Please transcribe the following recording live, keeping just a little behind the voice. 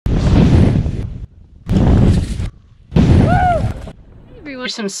are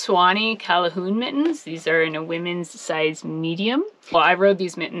some Swany Calhoun mittens. These are in a women's size medium. Well, I rode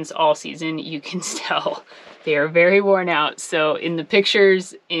these mittens all season. You can tell they are very worn out. So in the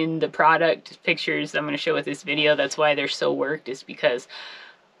pictures, in the product pictures I'm going to show with this video, that's why they're so worked, is because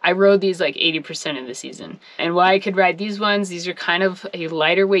I rode these like 80% of the season. And why I could ride these ones, these are kind of a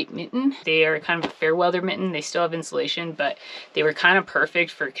lighter weight mitten. They are kind of a fair weather mitten. They still have insulation, but they were kind of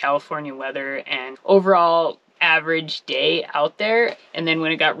perfect for California weather and overall average day out there. And then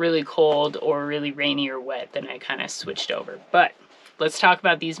when it got really cold or really rainy or wet, then I kind of switched over. But let's talk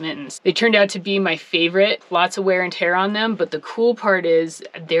about these mittens. They turned out to be my favorite. Lots of wear and tear on them, but the cool part is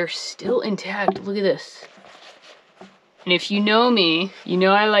they're still intact. Look at this. And if you know me, you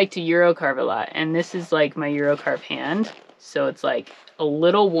know I like to Eurocarve a lot, and this is like my Eurocarve hand. So it's like a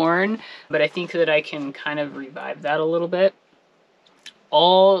little worn, but I think that I can kind of revive that a little bit.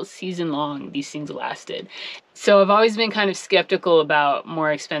 All season long, these things lasted. So I've always been kind of skeptical about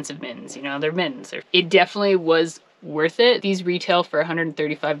more expensive mittens. You know, they're mittens. It definitely was worth it. These retail for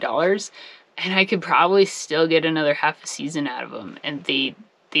 $135, and I could probably still get another half a season out of them, and they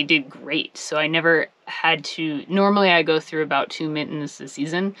did great. So I never had to, normally I go through about 2 mittens a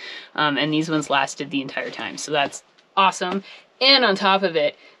season, and these ones lasted the entire time. So that's awesome. And on top of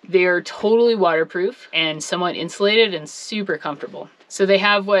it, they're totally waterproof and somewhat insulated and super comfortable. So they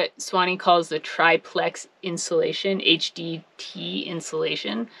have what Swany calls the triplex insulation, HDT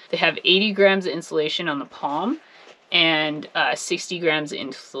insulation. They have 80 grams of insulation on the palm and 60 grams of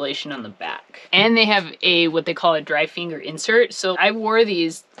insulation on the back. And they have what they call a dry finger insert. So I wore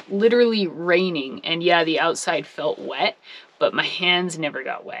these literally raining, and yeah, the outside felt wet, but my hands never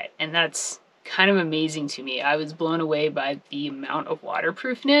got wet. And that's kind of amazing to me. I was blown away by the amount of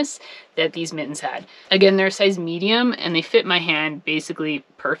waterproofness that these mittens had. Again, they're a size medium and they fit my hand basically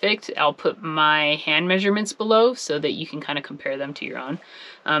perfect. I'll put my hand measurements below so that you can kind of compare them to your own.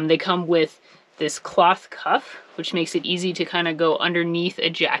 They come with this cloth cuff, which makes it easy to kind of go underneath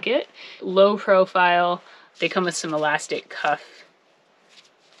a jacket. Low profile. They come with some elastic cuff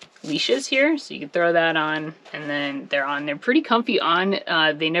leashes here, so you can throw that on, and then they're on. They're pretty comfy on.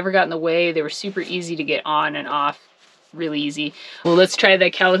 They never got in the way. They were super easy to get on and off, really easy. Well, let's try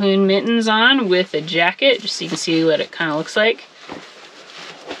the Calhoun mittens on with a jacket, just so you can see what it kind of looks like.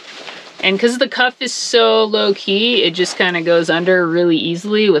 And because the cuff is so low key, it just kind of goes under really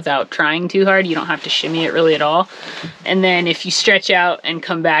easily without trying too hard. You don't have to shimmy it really at all. And then if you stretch out and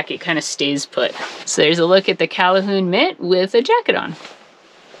come back, it kind of stays put. So there's a look at the Calhoun mitt with a jacket on.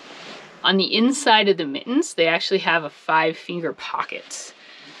 On the inside of the mittens, they actually have a 5-finger pockets.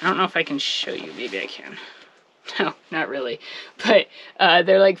 I don't know if I can show you, maybe I can. No, not really. But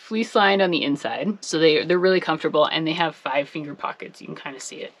they're like fleece lined on the inside. So they're really comfortable, and they have 5-finger pockets. You can kind of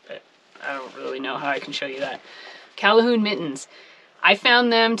see it, but I don't really know how I can show you that. Calhoun mittens. I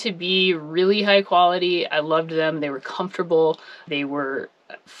found them to be really high quality. I loved them. They were comfortable. They were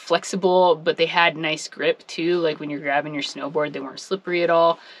flexible, but they had nice grip too. Like when you're grabbing your snowboard, they weren't slippery at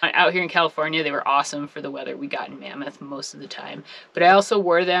all. Out here in California, they were awesome for the weather we got in Mammoth most of the time. But I also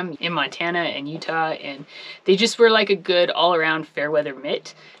wore them in Montana and Utah, and they just were like a good all-around fair weather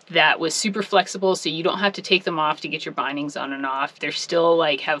mitt that was super flexible, so you don't have to take them off to get your bindings on and off. They're still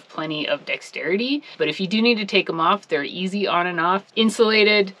like have plenty of dexterity, but if you do need to take them off, they're easy on and off.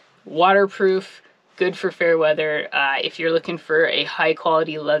 Insulated, waterproof, good for fair weather. If you're looking for a high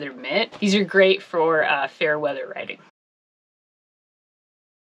quality leather mitt, these are great for fair weather riding.